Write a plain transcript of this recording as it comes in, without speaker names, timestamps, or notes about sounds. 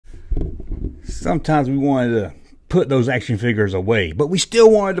Sometimes we wanted to put those action figures away, but we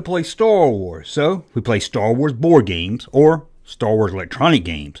still wanted to play Star Wars. So we play Star Wars board games or Star Wars electronic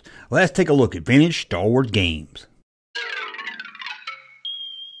games. Let's take a look at vintage Star Wars games.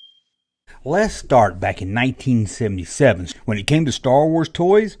 Let's start back in 1977. When it came to Star Wars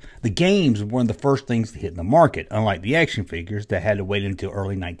toys, the games were one of the first things to hit the market, unlike the action figures that had to wait until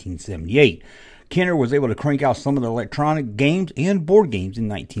early 1978. Kenner was able to crank out some of the electronic games and board games in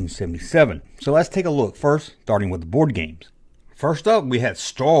 1977. So let's take a look first, starting with the board games. First up, we had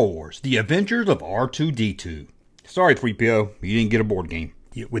Star Wars, The Adventures of R2-D2. Sorry, 3PO, you didn't get a board game.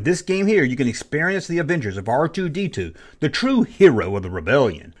 With this game here, you can experience the adventures of R2-D2, the true hero of the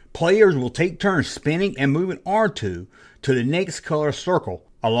rebellion. Players will take turns spinning and moving R2 to the next color circle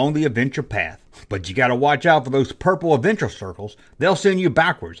along the adventure path. But you gotta watch out for those purple adventure circles. They'll send you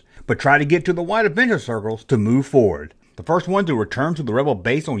backwards, but try to get to the white adventure circles to move forward. The first one to return to the rebel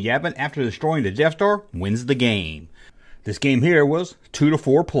base on Yavin after destroying the Death Star wins the game. This game here was 2 to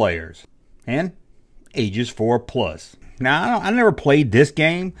 4 players and ages 4+. Now, I never played this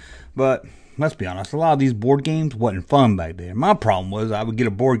game, but let's be honest, a lot of these board games wasn't fun back then. My problem was I would get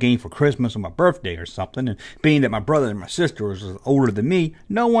a board game for Christmas or my birthday or something, and being that my brother and my sister was older than me,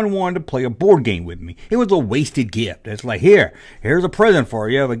 no one wanted to play a board game with me. It was a wasted gift. It's like, here's a present for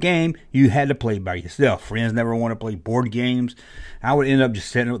you of a game you had to play by yourself. Friends never want to play board games. I would end up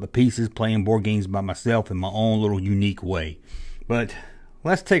just setting up the pieces, playing board games by myself in my own little unique way. But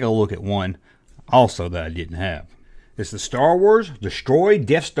let's take a look at one also that I didn't have. It's the Star Wars Destroy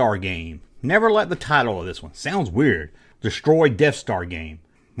Death Star game. Never liked the title of this one. Sounds weird. Destroy Death Star game.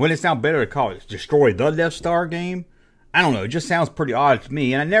 Wouldn't it sound better to call it Destroy the Death Star game? I don't know. It just sounds pretty odd to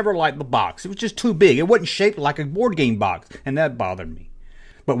me, and I never liked the box. It was just too big. It wasn't shaped like a board game box, and that bothered me.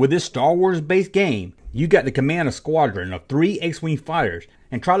 But with this Star Wars-based game, you got to command a squadron of 3 X-Wing fighters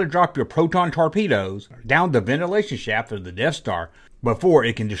and try to drop your proton torpedoes down the ventilation shaft of the Death Star before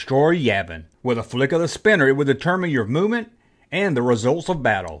it can destroy Yavin. With a flick of the spinner, it will determine your movement and the results of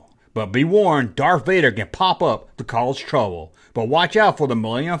battle. But be warned, Darth Vader can pop up to cause trouble. But watch out for the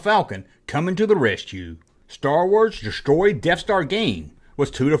Millennium Falcon coming to the rescue. Star Wars Destroy Death Star game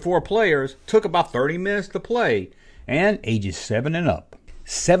was 2 to 4 players, took about 30 minutes to play, and ages 7 and up.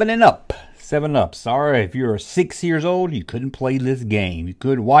 7 and up. 7 up. Sorry, if you're 6 years old, you couldn't play this game. You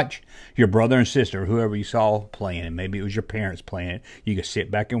could watch your brother and sister, whoever you saw playing it. Maybe it was your parents playing it. You could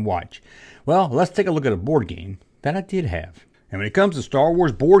sit back and watch. Well, let's take a look at a board game that I did have. And when it comes to Star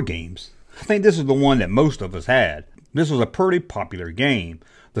Wars board games, I think this is the one that most of us had. This was a pretty popular game.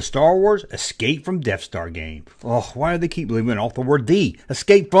 The Star Wars Escape from Death Star game. Oh, why do they keep leaving off the word D?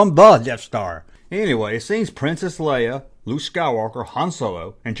 Escape from the Death Star. Anyway, it seems Princess Leia, Luke Skywalker, Han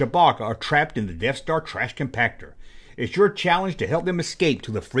Solo, and Chewbacca are trapped in the Death Star trash compactor. It's your challenge to help them escape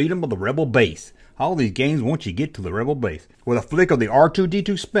to the freedom of the Rebel base. All these games want you to get to the Rebel base. With a flick of the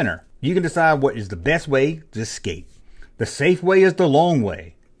R2-D2 spinner, you can decide what is the best way to escape. The safe way is the long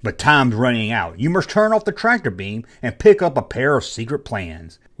way, but time's running out. You must turn off the tractor beam and pick up a pair of secret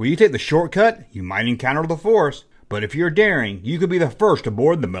plans. When you take the shortcut, you might encounter the Force, but if you're daring, you could be the first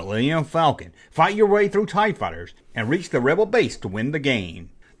aboard the Millennium Falcon, fight your way through TIE fighters, and reach the Rebel base to win the game.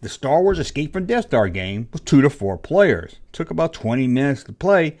 The Star Wars Escape from Death Star game was 2 to 4 players, took about 20 minutes to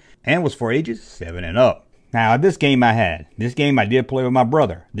play, and was for ages 7 and up. Now, this game I had. This game I did play with my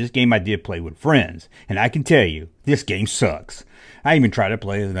brother. This game I did play with friends. And I can tell you, this game sucks. I even tried to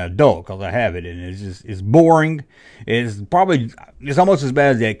play as an adult because I have it, and it's boring. It's almost as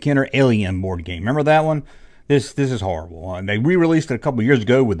bad as that Kenner Alien board game. Remember that one? This is horrible. They re-released it a couple years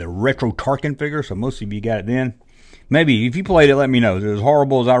ago with the retro Tarkin figure, so most of you got it then. Maybe if you played it, let me know. It's as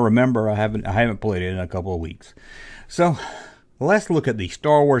horrible as I remember. I haven't played it in a couple of weeks. So let's look at the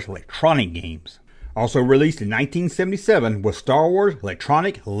Star Wars electronic games. Also released in 1977 was Star Wars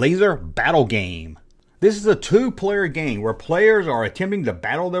Electronic Laser Battle Game. This is a 2-player game where players are attempting to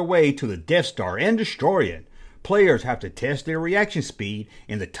battle their way to the Death Star and destroy it. Players have to test their reaction speed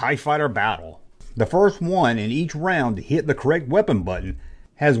in the TIE Fighter battle. The first one in each round to hit the correct weapon button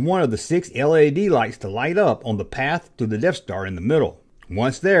has one of the 6 LED lights to light up on the path to the Death Star in the middle.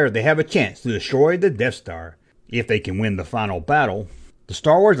 Once there, they have a chance to destroy the Death Star, if they can win the final battle. The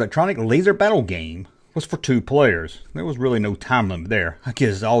Star Wars Electronic Laser Battle game was for 2 players. There was really no time limit there. I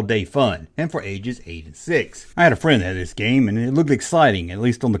guess it's all day fun, and for ages 8 and 6. I had a friend that had this game, and it looked exciting, at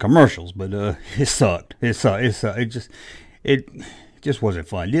least on the commercials, but it sucked. It just wasn't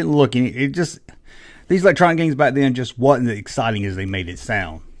fun. It didn't look any. These electronic games back then just wasn't as exciting as they made it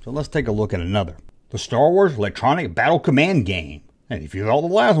sound. So let's take a look at another. The Star Wars Electronic Battle Command game. And if you thought the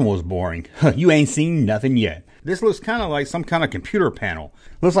last one was boring, you ain't seen nothing yet. This looks kind of like some kind of computer panel.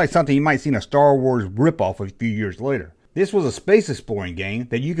 Looks like something you might see in a Star Wars ripoff a few years later. This was a space exploring game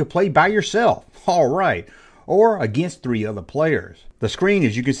that you could play by yourself, alright, or against 3 other players. The screen,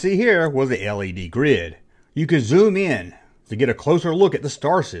 as you can see here, was a LED grid. You could zoom in to get a closer look at the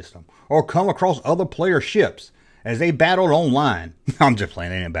star system, or come across other player ships as they battled online. I'm just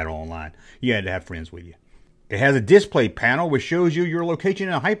playing, they didn't battle online. You had to have friends with you. It has a display panel which shows you your location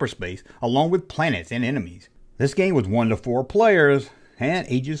in hyperspace, along with planets and enemies. This game was 1 to 4 players, and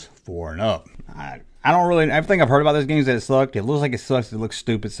ages 4 and up. I don't really, everything I've heard about this game is that it sucked. It looks like it sucks, it looks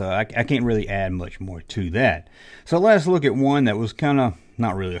stupid, so I can't really add much more to that. So let's look at one that was kind of,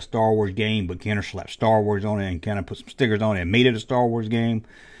 not really a Star Wars game, but kind of slapped Star Wars on it and kind of put some stickers on it and made it a Star Wars game.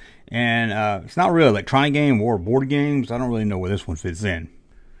 And it's not really an electronic game or board games. I don't really know where this one fits in.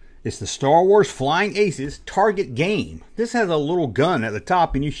 It's the Star Wars Flying Aces target game. This has a little gun at the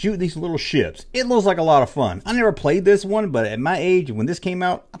top and you shoot these little ships. It looks like a lot of fun. I never played this one, but at my age, when this came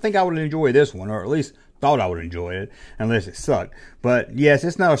out, I think I would enjoy this one, or at least thought I would enjoy it, unless it sucked. But yes,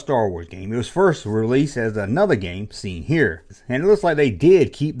 it's not a Star Wars game. It was first released as another game seen here. And it looks like they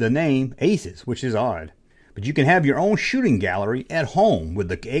did keep the name Aces, which is odd. But you can have your own shooting gallery at home with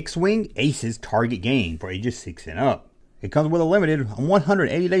the X-Wing Aces target game for ages 6 and up. It comes with a limited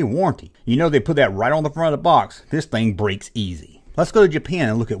 180-day warranty. You know they put that right on the front of the box. This thing breaks easy. Let's go to Japan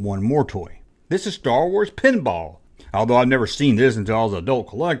and look at one more toy. This is Star Wars Pinball. Although I've never seen this until I was an adult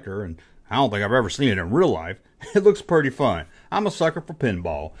collector, and I don't think I've ever seen it in real life. It looks pretty fun. I'm a sucker for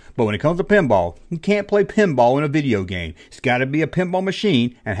pinball. But when it comes to pinball, you can't play pinball in a video game. It's got to be a pinball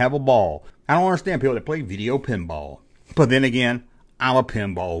machine and have a ball. I don't understand people that play video pinball. But then again, I'm a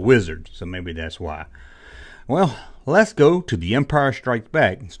pinball wizard, so maybe that's why. Well, let's go to The Empire Strikes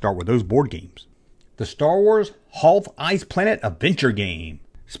Back and start with those board games. The Star Wars Hoth Ice Planet Adventure Game.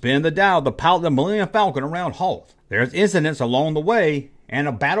 Spin the dial to pilot the Millennium Falcon around Hoth. There's incidents along the way and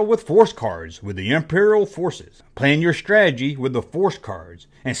a battle with force cards with the Imperial forces. Plan your strategy with the force cards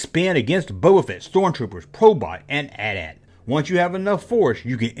and spin against Boba Fett, Stormtroopers, Probot, and AT-AT. Once you have enough force,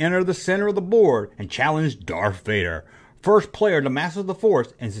 you can enter the center of the board and challenge Darth Vader. First player to master the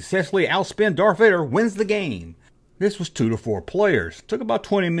force and successfully outspin Darth Vader wins the game. This was 2 to 4 players. Took about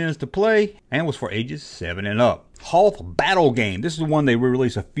 20 minutes to play and was for ages 7 and up. Hoth Battle Game. This is the one they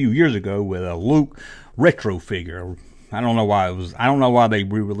re-released a few years ago with a Luke retro figure. I don't know why it was. I don't know why they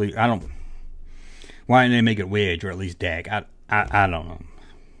re-released. Why didn't they make it Wedge or at least Dak? I don't know.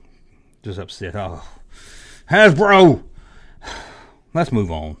 Just upset. Oh, Hasbro. Let's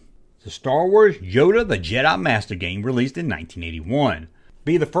move on. The Star Wars Yoda the Jedi Master game released in 1981.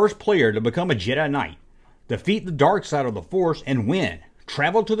 Be the first player to become a Jedi Knight. Defeat the dark side of the Force and win.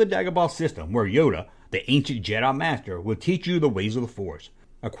 Travel to the Dagobah system where Yoda, the ancient Jedi Master, will teach you the ways of the Force.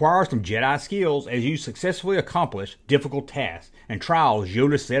 Acquire some Jedi skills as you successfully accomplish difficult tasks and trials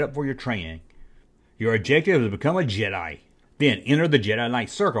Yoda set up for your training. Your objective is to become a Jedi. Then enter the Jedi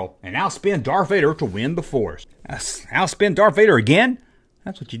Knight Circle and outspin Darth Vader to win the Force. Outspin Darth Vader again?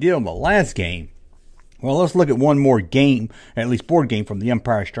 That's what you did in the last game. Well, let's look at one more game, at least board game, from The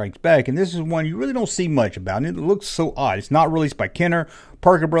Empire Strikes Back. And this is one you really don't see much about. And it looks so odd. It's not released by Kenner,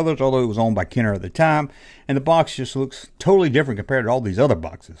 Parker Brothers, although it was owned by Kenner at the time. And the box just looks totally different compared to all these other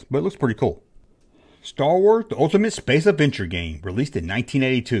boxes. But it looks pretty cool. Star Wars The Ultimate Space Adventure Game, released in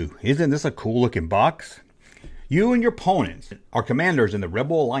 1982. Isn't this a cool looking box? You and your opponents are commanders in the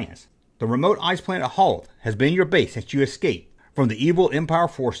Rebel Alliance. The remote ice planet Hoth has been your base since you escaped from the evil Empire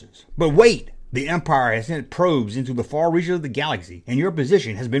forces. But wait! The Empire has sent probes into the far reaches of the galaxy, and your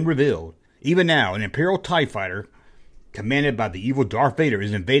position has been revealed. Even now, an Imperial TIE fighter, commanded by the evil Darth Vader,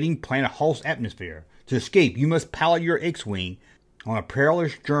 is invading planet Hoth's atmosphere. To escape, you must pilot your X-Wing on a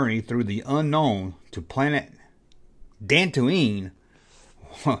perilous journey through the unknown to planet Dantooine.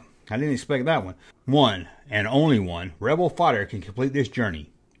 I didn't expect that one. One, and only one, Rebel fighter can complete this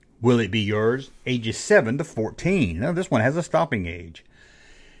journey. Will it be yours? Ages 7 to 14. Now, this one has a stopping age.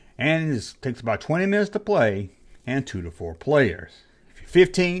 And it takes about 20 minutes to play and 2 to 4 players. If you're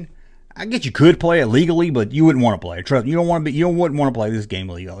 15, I guess you could play it legally, but you wouldn't want to play it. Trust me, you wouldn't want to play this game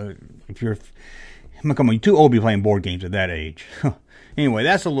legally. If you're, come on, you're too old to be playing board games at that age. Anyway,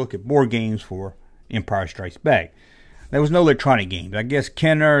 that's a look at board games for Empire Strikes Back. There was no electronic games. I guess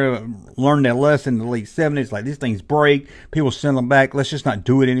Kenner learned that lesson in the late 70s. Like, these things break. People send them back. Let's just not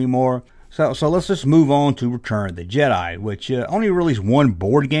do it anymore. So let's just move on to Return of the Jedi, which only released one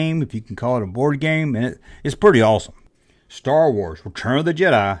board game, if you can call it a board game, and it's pretty awesome. Star Wars Return of the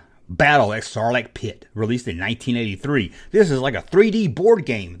Jedi Battle at Sarlacc Pit, released in 1983. This is like a 3D board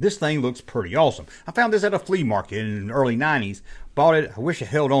game. This thing looks pretty awesome. I found this at a flea market in the early 90s. Bought it. I wish I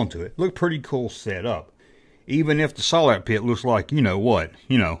held on to it. Looked pretty cool set up. Even if the Sarlacc pit looks like, you know what,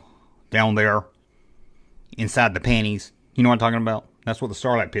 down there inside the panties. You know what I'm talking about? That's what the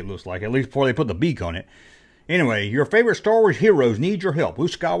Sarlacc pit looks like, at least before they put the beak on it. Anyway, your favorite Star Wars heroes need your help.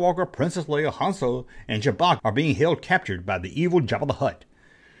 Luke Skywalker, Princess Leia, Han Solo, and Chewbacca are being held captured by the evil Jabba the Hutt.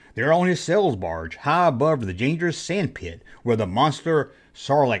 They're on his sails barge, high above the dangerous sand pit where the monster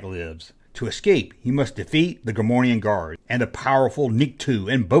Sarlacc lives. To escape, you must defeat the Gamorrean guard and the powerful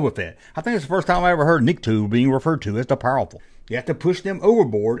Nick-2 and Boba Fett. I think it's the first time I ever heard Nick-2 being referred to as the powerful. You have to push them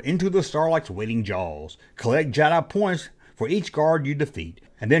overboard into the Sarlacc's waiting jaws. Collect Jedi points for each guard you defeat,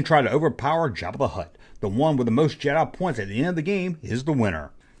 and then try to overpower Jabba the Hutt. The one with the most Jedi points at the end of the game is the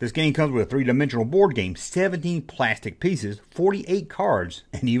winner. This game comes with a 3-dimensional board game, 17 plastic pieces, 48 cards,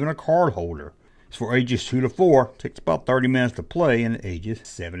 and even a card holder. It's for ages 2 to 4. Takes about 30 minutes to play, and ages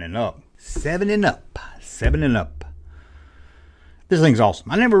 7 and up. 7 and up. 7 and up. This thing's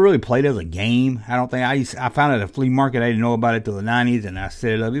awesome. I never really played it as a game. I don't think I found it at a flea market. I didn't know about it till the 90s, and I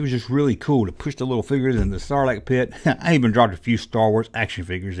set it up. It was just really cool to push the little figures in the Sarlacc pit. I even dropped a few Star Wars action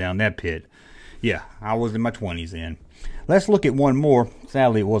figures down that pit. Yeah, I was in my 20s then. Let's look at one more.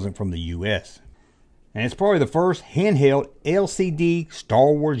 Sadly, it wasn't from the U.S. And it's probably the first handheld LCD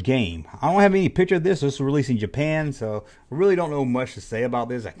Star Wars game. I don't have any picture of this. This was released in Japan, so I really don't know much to say about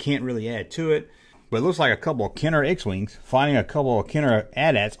this. I can't really add to it. But it looks like a couple of Kenner X-Wings fighting a couple of Kenner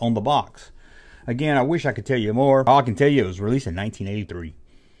AT-ATs on the box. Again, I wish I could tell you more. All I can tell you, it was released in 1983.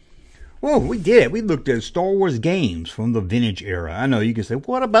 Whoa, we did it. We looked at Star Wars games from the vintage era. I know you can say,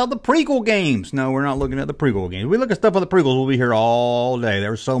 what about the prequel games? No, we're not looking at the prequel games. We look at stuff on the prequels, we'll be here all day.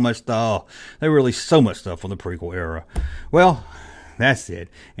 There was so much stuff. There were really so much stuff from the prequel era. Well, that's it.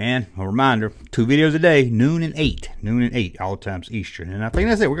 And a reminder, 2 videos a day, noon and 8. Noon and 8, all times Eastern. And I think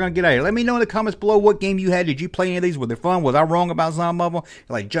that's it. We're going to get out of here. Let me know in the comments below what game you had. Did you play any of these? Were they fun? Was I wrong about some of them?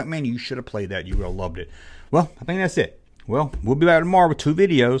 Like, Junkman, you should have played that. You would have loved it. Well, I think that's it. Well, we'll be back tomorrow with 2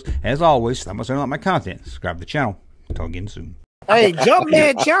 videos. As always, I'm going to like my content. Subscribe to the channel. Talk again soon. Hey,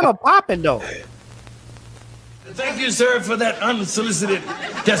 Junkman channel popping though. Thank you, sir, for that unsolicited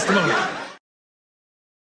testimony.